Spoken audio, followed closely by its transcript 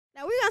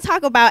Now we're going to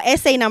talk about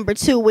essay number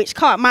 2, which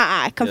caught my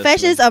eye.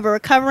 Confessions of a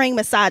Recovering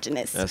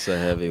Misogynist. That's a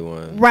heavy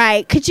one.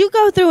 Right. Could you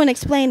go through and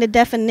explain the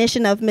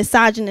definition of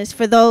misogynist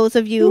for those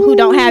of you who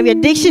don't have your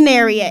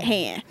dictionary at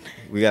hand?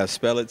 We got to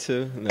spell it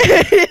too? No.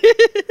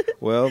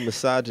 Well,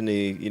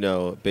 misogyny,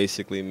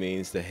 basically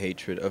means the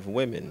hatred of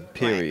women,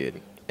 period.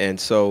 Right. And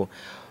so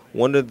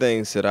one of the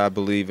things that I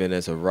believe in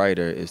as a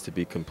writer is to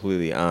be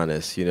completely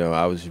honest.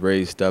 I was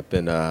raised up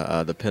in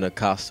the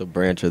Pentecostal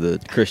branch of the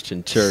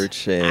Christian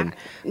church, and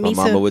my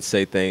mama would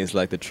say things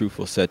like, "The truth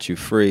will set you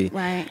free."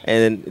 Right.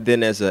 And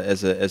then as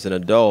an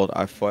adult,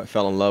 I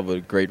fell in love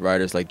with great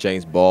writers like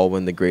James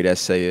Baldwin, the great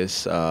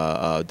essayist,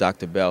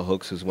 Dr. Bell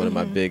Hooks, who's one of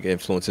my big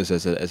influences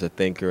as a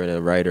thinker and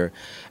a writer.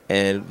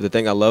 And the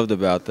thing I loved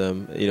about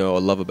them, I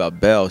love about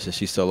Bell, since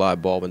she's still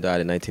alive, Baldwin died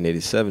in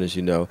 1987, as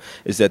you know,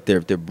 is that their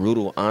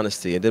brutal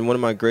honesty. And then one of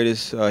my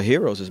greatest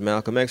heroes is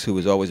Malcolm X, who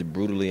was always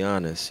brutally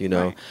honest,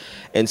 Right.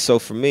 And so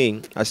for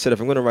me, I said,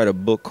 if I'm going to write a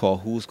book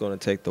called Who's Going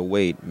to Take the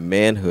Weight?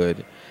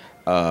 Manhood,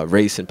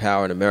 Race and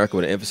Power in America,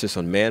 with an emphasis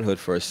on manhood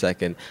for a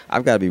second,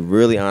 I've got to be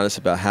really honest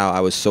about how I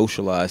was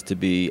socialized to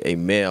be a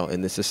male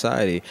in this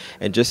society.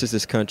 And just as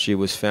this country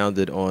was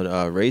founded on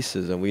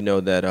racism, we know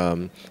that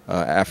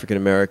African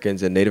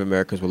Americans and Native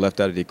Americans were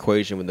left out of the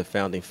equation when the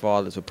founding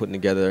fathers were putting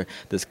together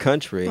this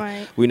country.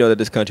 Right. We know that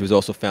this country was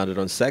also founded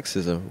on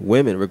sexism.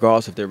 Women,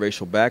 regardless of their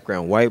racial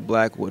background, white,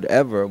 black,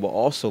 whatever, were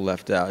also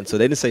left out. And so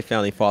they didn't say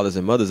founding fathers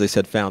and mothers, they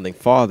said founding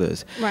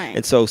fathers. Right.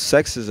 And so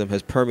sexism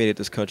has permeated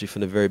this country from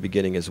the very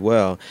beginning as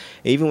well.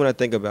 Even when I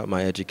think about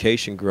my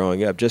education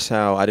growing up, just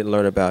how I didn't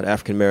learn about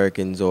African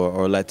Americans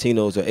or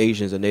Latinos or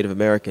Asians or Native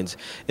Americans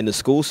in the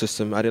school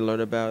system, I didn't learn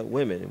about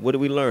women. What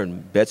did we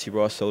learn? Betsy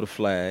Ross sewed a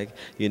flag.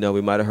 We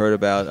might have heard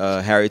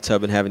about Harriet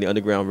Tubman having the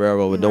Underground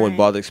Railroad, but no one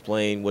bothered to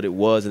explain what it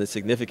was and the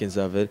significance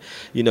of it.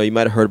 You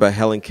might have heard about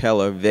Helen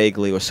Keller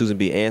vaguely, or Susan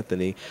B.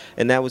 Anthony,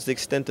 and that was the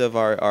extent of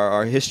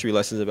our history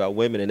lessons about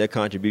women and their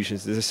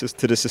contributions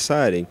to the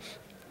society.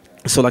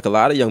 So like a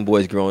lot of young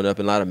boys growing up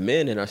and a lot of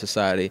men in our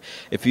society,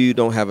 if you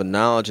don't have a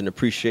knowledge and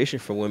appreciation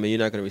for women, you're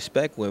not going to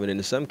respect women. And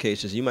in some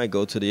cases, you might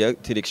go to the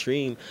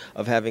extreme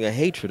of having a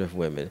hatred of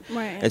women.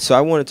 Right. And so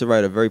I wanted to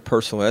write a very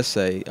personal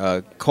essay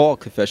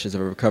called Confessions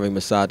of a Recovering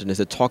Misogynist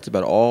that talked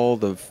about all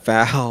the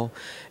foul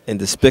and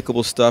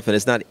despicable stuff. And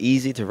it's not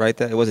easy to write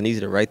that. It wasn't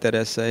easy to write that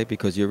essay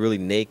because you're really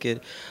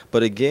naked.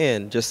 But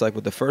again, just like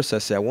with the first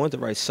essay, I wanted to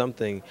write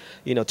something,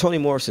 Toni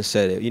Morrison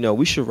said it,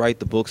 we should write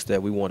the books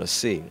that we want to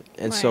see.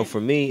 And so for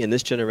me, in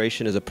this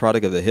generation, as a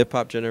product of the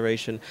hip-hop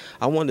generation,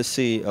 I wanted to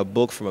see a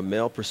book from a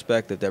male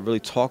perspective that really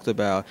talked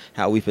about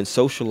how we've been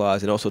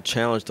socialized and also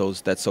challenged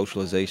that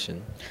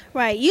socialization.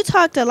 Right. You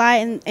talked a lot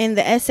in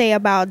the essay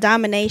about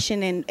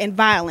domination and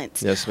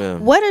violence. Yes,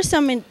 ma'am. What are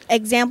some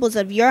examples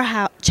of your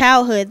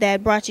childhood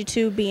that brought you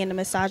to being a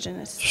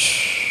misogynist?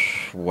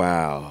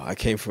 Wow. I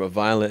came from a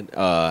violent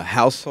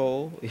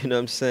household, you know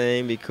what I'm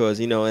saying? Because,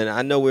 and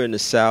I know we're in the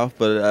South,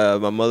 but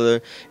my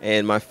mother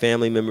and my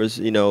family members,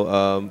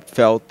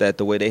 felt that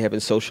the way they have been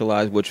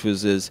socialized, which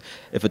was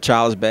if a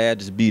child is bad,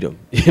 just beat them.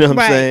 You know what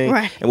I'm saying?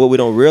 Right. And what we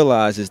don't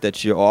realize is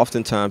that you're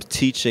oftentimes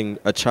teaching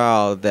a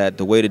child that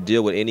the way to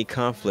deal with any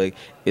conflict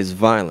is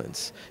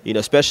violence.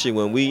 Especially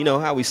when we,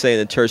 how we say in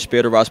the church,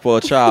 spare the rod, spoil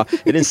a child.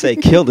 It didn't say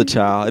kill the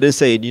child. It didn't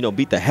say,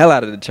 beat the hell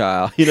out of the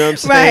child. You know what I'm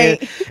saying?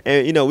 Right.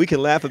 And, we can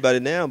laugh about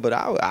it now, but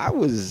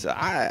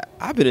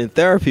I've been in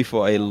therapy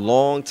for a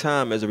long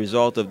time as a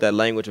result of that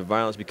language of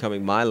violence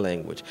becoming my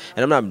language.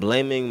 And I'm not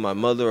blaming my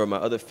mother or my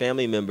other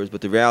family members, but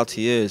the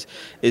reality is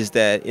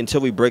that until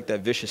we break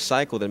that vicious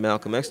cycle that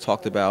Malcolm X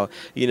talked about,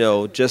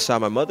 just how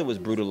my mother was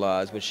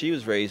brutalized when she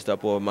was raised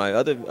up, or my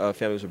other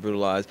families were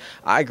brutalized,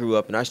 I grew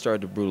up and I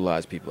started to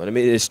brutalize people. And I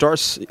mean, it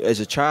starts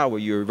as a child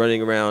where you're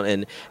running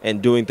around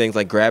and doing things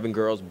like grabbing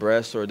girls'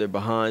 breasts or their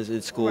behinds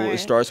in school. Right. It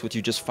starts with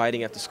you just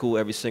fighting after school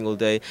every single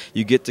day.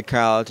 You get to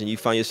college and you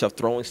find yourself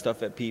throwing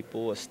stuff at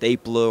people, a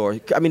stapler, or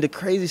the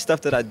crazy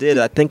stuff that I did,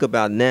 I think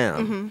about now.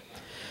 Mm-hmm.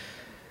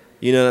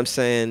 You know what I'm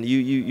saying?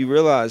 You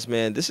realize,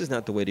 man, this is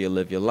not the way to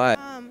live your life.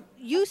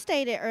 You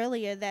stated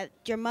earlier that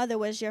your mother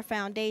was your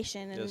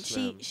foundation, and Yes,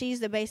 ma'am. she's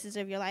the basis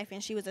of your life,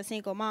 and she was a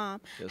single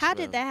mom. Yes, How ma'am.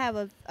 did that have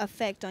an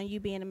effect on you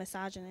being a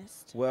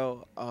misogynist?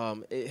 Well,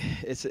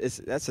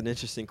 that's an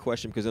interesting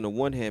question, because on the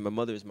one hand, my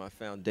mother is my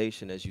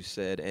foundation, as you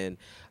said, and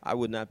I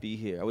would not be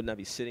here. I would not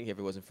be sitting here if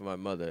it wasn't for my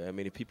mother. I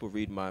mean, if people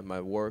read my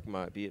work,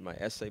 be it my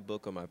essay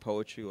book or my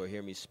poetry or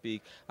hear me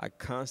speak, I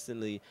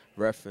constantly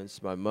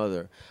reference my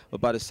mother. But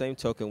by the same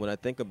token, when I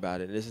think about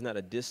it, and this is not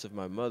a diss of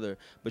my mother,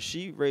 but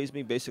she raised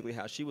me basically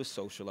how she was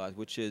socialized,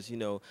 which is,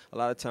 a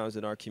lot of times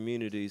in our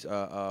communities,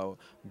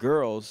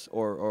 girls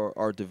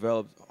are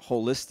developed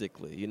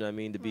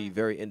holistically, to be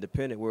very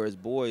independent, whereas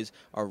boys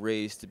are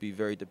raised to be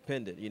very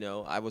dependent.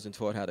 I wasn't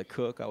taught how to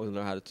cook. I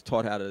wasn't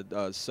taught how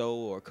to sew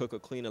or cook or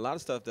clean. A lot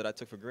of stuff that I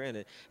took for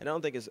granted, and I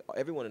don't think it's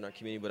everyone in our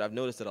community, but I've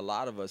noticed that a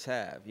lot of us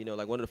have.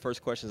 Like one of the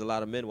first questions a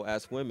lot of men will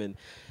ask women,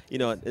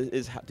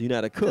 is do you know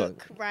how to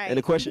cook? Right. And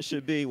the question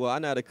should be, well, I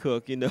know how to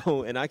cook,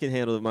 and I can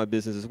handle my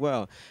business as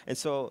well. And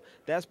so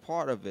that's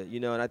part of it,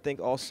 and I think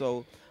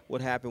also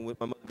what happened with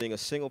my mother being a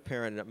single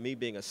parent and me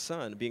being a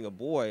son, being a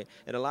boy.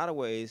 In a lot of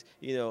ways,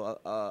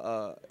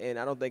 and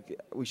I don't think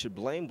we should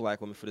blame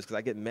black women for this, because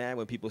I get mad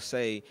when people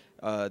say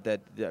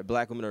that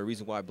black women are the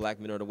reason why black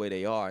men are the way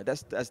they are.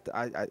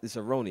 It's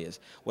erroneous.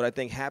 What I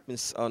think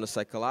happens on a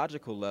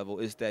psychological level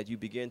is that you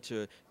begin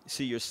to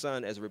see your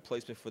son as a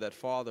replacement for that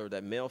father,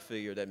 that male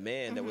figure, that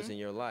man that was in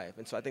your life.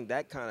 And so I think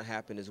that kind of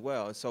happened as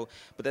well. And so,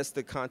 but that's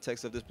the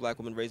context of this black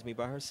woman raised me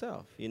by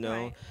herself,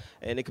 Right.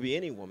 and it could be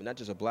any woman, not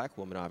just a black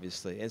woman,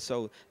 obviously. And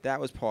so that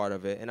was part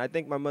of it. And I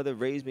think my mother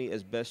raised me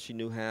as best she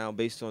knew how,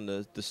 based on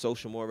the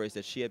social mores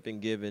that she had been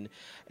given.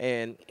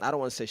 And I don't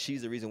want to say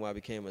she's the reason why I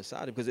became a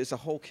misogynist, because it's a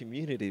whole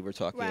community we're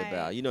talking Right.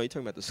 about. You're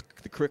talking about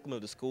the curriculum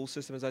of the school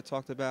system, as I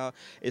talked about.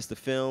 It's the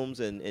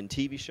films and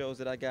TV shows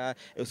that I got.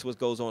 It's what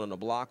goes on the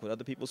block with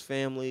other people's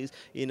families.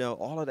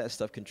 All of that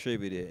stuff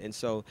contributed. And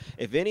so,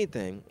 if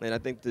anything, and I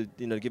think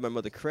to give my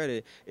mother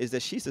credit, is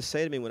that she used to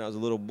say to me when I was a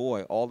little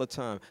boy all the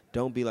time,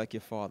 "Don't be like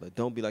your father.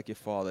 Don't be like your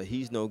father.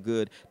 He's no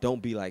good.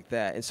 Don't be like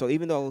that." And so,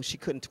 even though she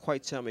couldn't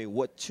quite tell me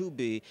what to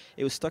be,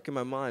 it was stuck in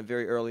my mind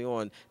very early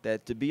on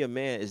that to be a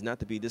man is not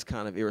to be this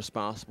kind of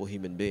irresponsible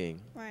human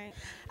being. Right.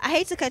 I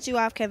hate to cut you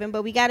off, Kevin,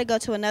 but we got to go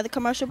to another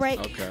commercial break.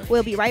 Okay.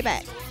 We'll be right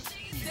back.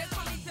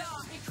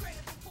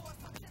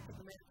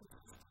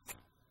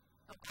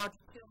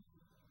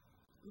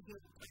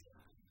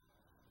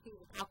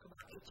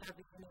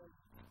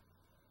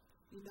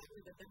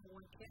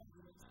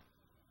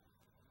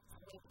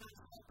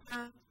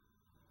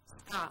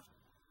 Stop.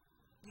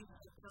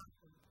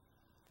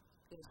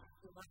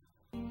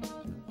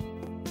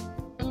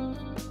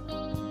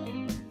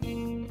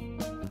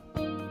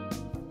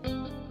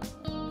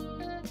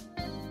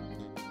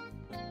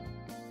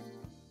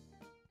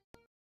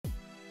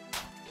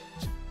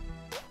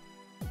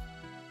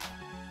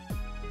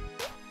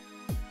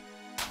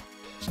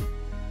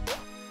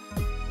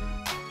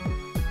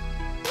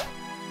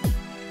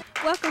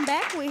 Welcome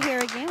back. We're here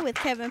again with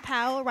Kevin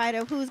Powell, writer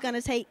of Who's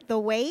Gonna Take the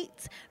Weight?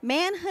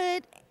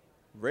 Manhood.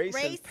 Race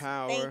and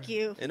power Thank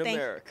you. in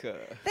America.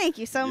 Thank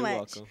you so You're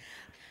much. welcome.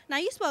 Now,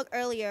 you spoke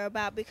earlier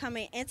about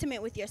becoming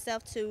intimate with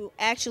yourself to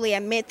actually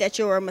admit that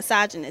you're a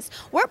misogynist.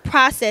 What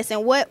process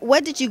and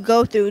what did you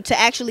go through to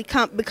actually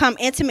become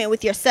intimate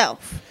with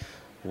yourself?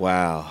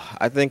 Wow.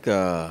 I think you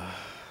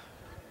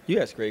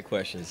ask great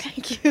questions.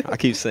 Thank you. I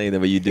keep saying that,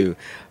 but you do.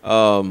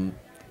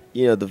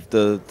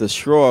 The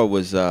straw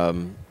was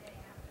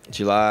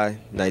July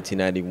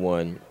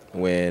 1991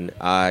 when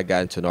I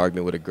got into an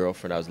argument with a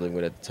girlfriend I was living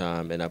with at the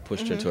time, and I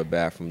pushed her into a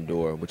bathroom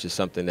door, which is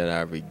something that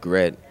I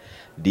regret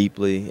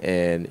deeply.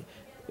 And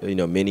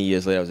many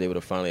years later, I was able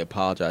to finally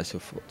apologize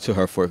to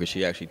her for it, because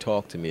she actually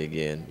talked to me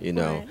again.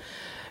 Right.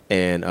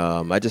 And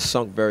I just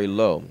sunk very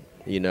low.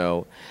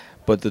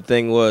 But the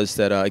thing was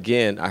that,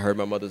 again, I heard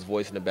my mother's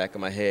voice in the back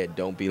of my head,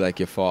 "Don't be like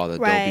your father.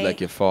 Don't Right. be like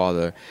your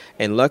father."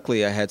 And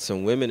luckily, I had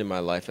some women in my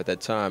life at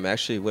that time,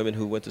 actually women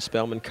who went to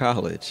Spelman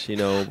College,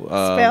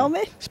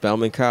 Spelman?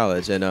 Spelman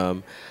College.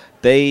 And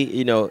they,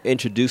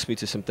 introduced me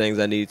to some things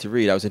I needed to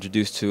read. I was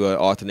introduced to an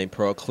author named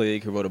Pearl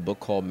Cleage, who wrote a book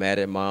called Mad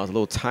at Miles, a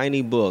little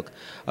tiny book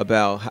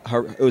about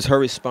her. It was her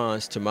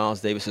response to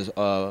Miles Davis's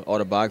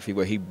autobiography,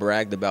 where he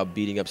bragged about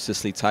beating up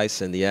Cicely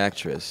Tyson, the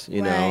actress.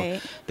 Right.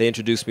 They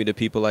introduced me to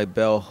people like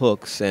Bell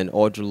Hooks and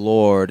Audre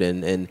Lorde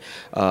and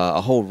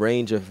a whole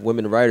range of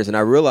women writers. And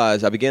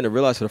I began to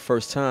realize for the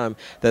first time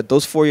that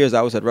those 4 years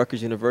I was at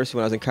Rutgers University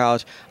when I was in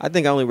college, I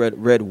think I only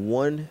read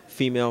one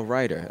female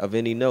writer of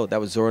any note. That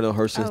was Zora Neale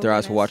Hurston's Their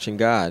Eyes for goodness. Watching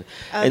God.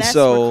 Oh, And that's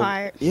so,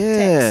 required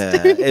yeah,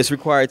 text. it's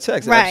required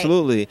text, Right.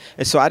 absolutely.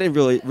 And so I didn't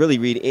really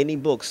read any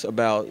books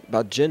about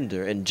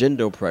gender and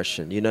gender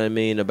oppression, you know what I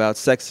mean, about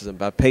sexism,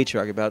 about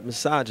patriarchy, about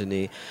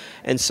misogyny.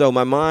 And so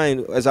my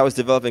mind, as I was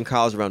developing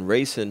college around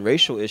race and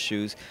racial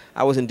issues,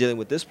 I wasn't dealing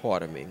with this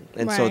part of me.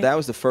 And so Right. that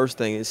was the first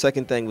thing. And the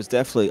second thing was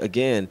definitely,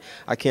 again,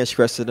 I can't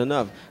stress it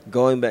enough,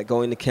 going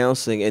to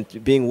counseling and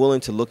being willing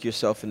to look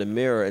yourself in the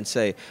mirror and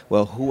say,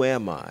 well, who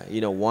am I?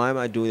 Why am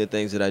I doing the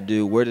things that I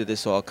do? Where did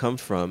this all come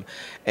from?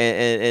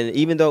 And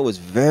even though it was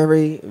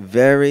very,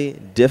 very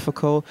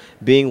difficult,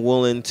 being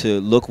willing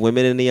to look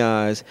women in the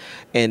eyes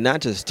and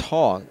not just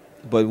talk,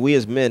 but we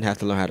as men have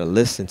to learn how to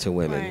listen to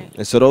women. Right.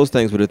 And so those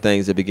things were the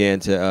things that began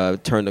to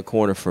turn the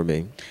corner for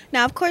me.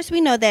 Now, of course,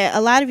 we know that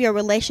a lot of your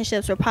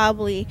relationships were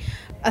probably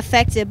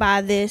affected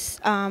by this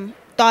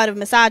thought of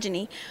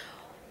misogyny.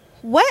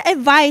 What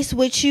advice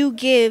would you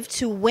give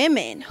to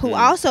women who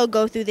also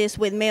go through this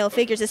with male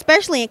figures,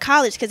 especially in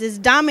college, because it's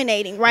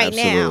dominating right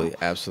now?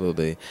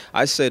 Absolutely.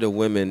 I say to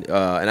women,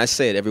 and I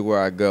say it everywhere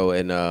I go,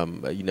 and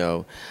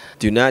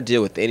do not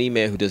deal with any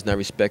man who does not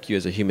respect you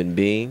as a human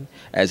being,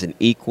 as an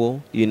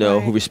equal,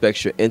 Right. who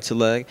respects your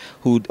intellect,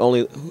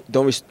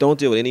 don't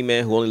deal with any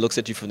man who only looks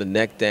at you from the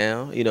neck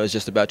down, it's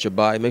just about your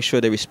body. Make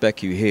sure they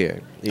respect you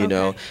here, you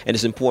know. Okay. And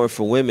it's important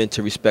for women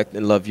to respect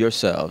and love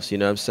yourselves, you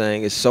know what I'm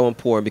saying? It's so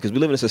important because we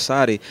live in a society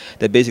society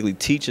that basically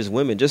teaches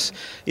women just,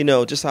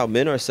 just how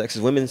men are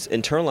sexist. Women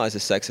internalize the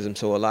sexism.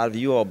 So a lot of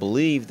you all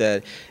believe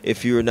that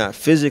if you're not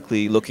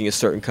physically looking a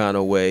certain kind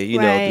of way,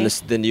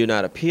 then you're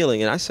not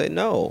appealing. And I say,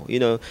 no,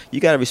 you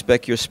got to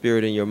respect your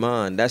spirit and your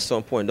mind. That's so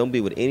important. Don't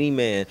be with any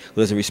man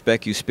who doesn't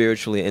respect you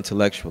spiritually and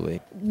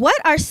intellectually. What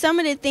are some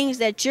of the things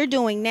that you're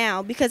doing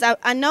now? Because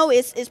I know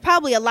it's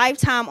probably a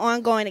lifetime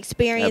ongoing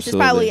experience.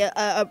 Absolutely. It's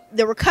probably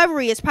the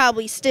recovery is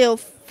probably still,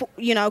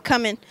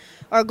 coming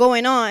or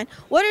going on.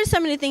 What are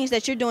some of the things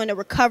that you're doing to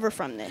recover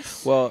from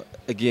this? Well,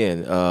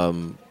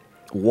 again,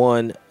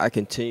 one, I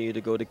continue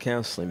to go to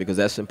counseling because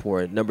that's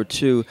important. Number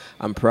two,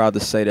 I'm proud to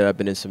say that I've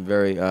been in some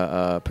very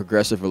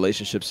progressive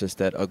relationships since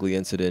that ugly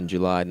incident in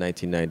July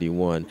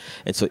 1991.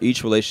 And so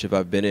each relationship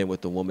I've been in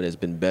with a woman has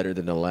been better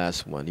than the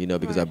last one,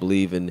 because I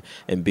believe in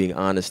being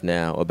honest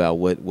now about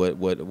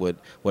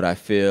what I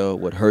feel,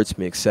 what hurts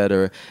me,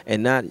 etc.,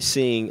 and not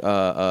seeing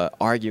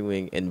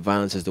arguing and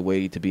violence as the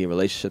way to be in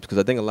relationships, because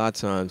I think a lot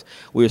of times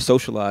we are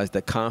socialized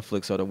that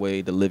conflicts are the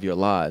way to live your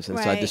lives, and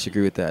so I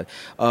disagree with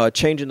that.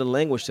 Changing the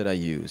language that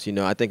I use.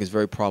 I think it's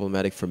very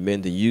problematic for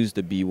men to use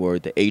the B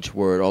word, the H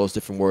word, all those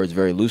different words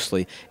very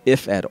loosely,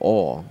 if at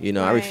all.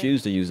 I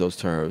refuse to use those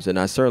terms, and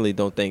I certainly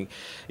don't think,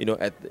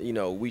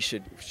 we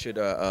should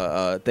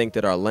think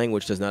that our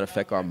language does not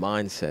affect our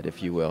mindset,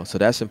 if you will. So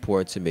that's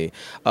important to me.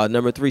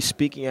 Number three,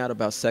 speaking out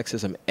about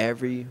sexism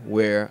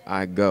everywhere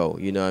I go.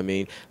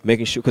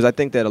 Making sure, because I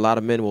think that a lot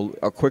of men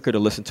are quicker to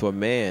listen to a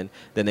man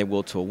than they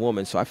will to a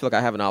woman. So I feel like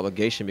I have an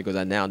obligation, because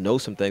I now know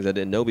some things I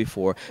didn't know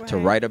before, to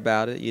write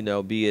about it.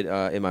 Be it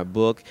in my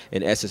book,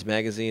 in Essence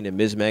Magazine, and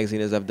Ms. Magazine,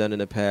 as I've done in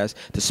the past,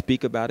 to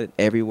speak about it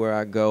everywhere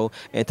I go,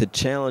 and to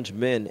challenge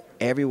men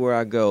everywhere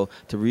I go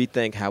to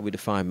rethink how we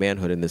define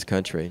manhood in this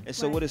country. And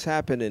so what has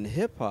happened in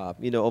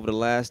hip-hop, over the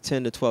last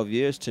 10 to 12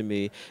 years to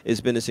me, has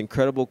been this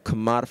incredible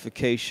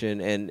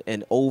commodification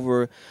and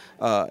over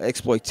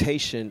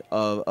exploitation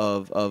of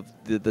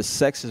the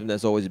sexism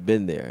that's always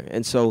been there.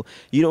 And so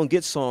you don't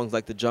get songs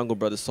like the Jungle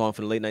Brothers song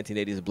from the late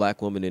 1980s,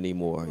 Black Woman,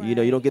 anymore. You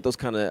don't get those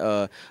kind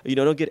of,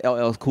 don't get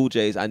LL Cool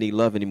J's I Need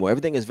Love anymore.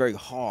 Everything is very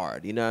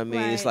hard, you know what I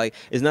mean? It's like,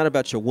 it's not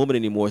about your woman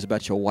anymore, it's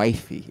about your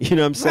wifey, you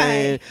know what I'm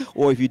saying?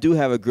 Or if you do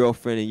have a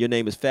girlfriend and your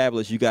name is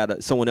Fabulous, you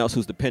got someone else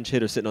who's the pinch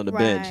hitter sitting on the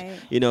bench,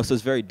 so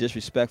it's very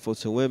disrespectful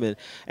to women.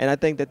 And I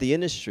think that the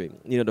industry,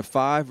 the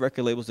 5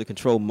 record labels that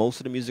control most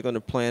of the music on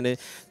the planet,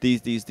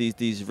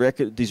 these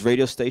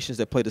radio stations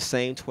that play the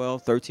same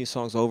 12, 13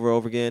 songs over and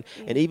over again,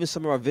 and even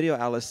some of our video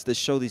outlets that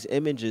show these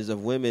images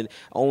of women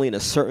only in a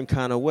certain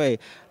kind of way.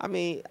 I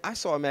mean, I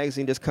saw a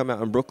magazine just come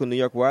out in Brooklyn, New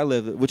York, where I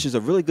live, which is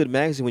a really good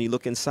magazine when you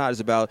look inside. It's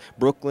about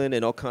Brooklyn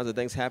and all kinds of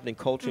things happening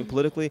culturally and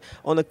politically.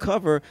 On the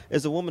cover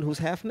is a woman who's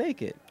half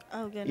naked.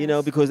 Oh,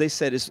 goodness. Because they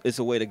said it's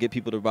a way to get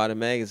people to buy the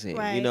magazine,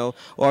 Or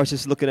I was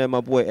just looking at my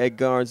boy Ed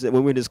Garnes,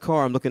 when we're in his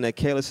car, I'm looking at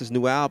Kalis's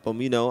new album,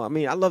 I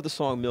mean, I love the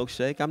song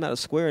Milkshake. I'm not a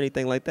square or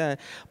anything like that,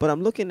 but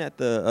I'm looking at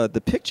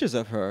the pictures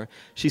of her.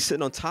 She's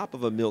sitting on top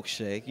of a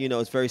milkshake,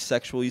 it's very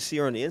sexual. You see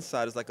her on the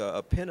inside, it's like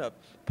a pinup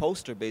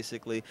poster,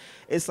 basically.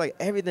 It's like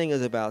everything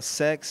is about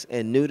sex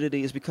and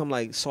nudity. It's become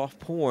like soft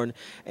porn,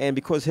 and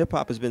because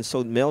hip-hop has been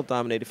so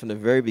male-dominated from the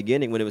very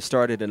beginning, when it was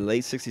started in the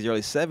late 60s,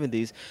 early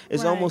 70s,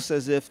 it's almost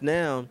as if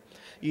now,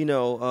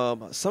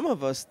 some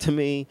of us, to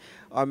me,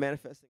 are manifesting